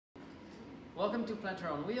Welcome to Planter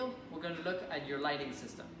on Wheel. We're going to look at your lighting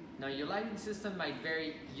system. Now your lighting system might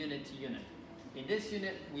vary unit to unit. In this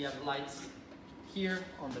unit we have lights here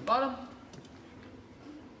on the bottom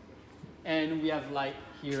and we have light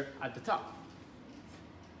here at the top.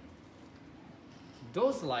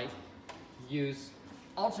 Those lights use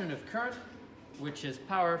alternative current, which is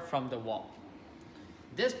power from the wall.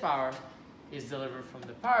 This power is delivered from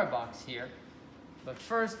the power box here, but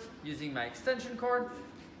first, using my extension cord,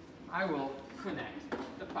 I will connect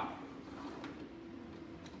the power.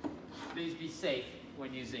 Please be safe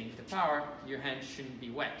when using the power. Your hands shouldn't be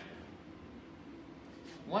wet.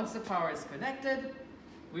 Once the power is connected,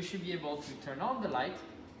 we should be able to turn on the light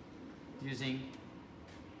using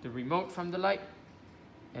the remote from the light.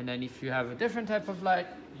 And then if you have a different type of light,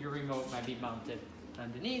 your remote might be mounted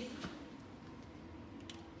underneath.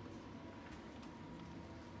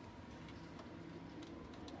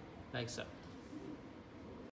 Like so.